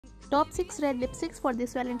Top 6 red lipsticks for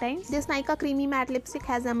this Valentine's. This Nykaa Creamy matte lipstick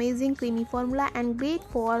has amazing creamy formula and great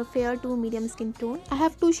for fair to medium skin tone. I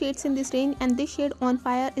have 2 shades in this range and this shade On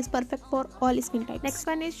Fire is perfect for all skin types. Next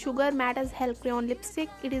one is Sugar Matte as Hell Crayon Lipstick.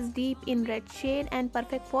 It is deep in red shade and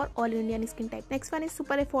perfect for all Indian skin type. Next one is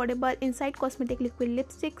super affordable Inside Cosmetic Liquid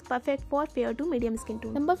Lipstick, perfect for fair to medium skin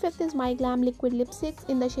tone. Number 5 is My Glamm Liquid Lipstick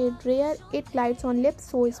in the shade Rare. It glides on lips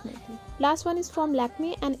so smoothly. Last one is from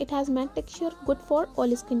Lakme and it has matte texture, good for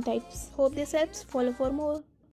all skin types. Hope this helps. Follow for more.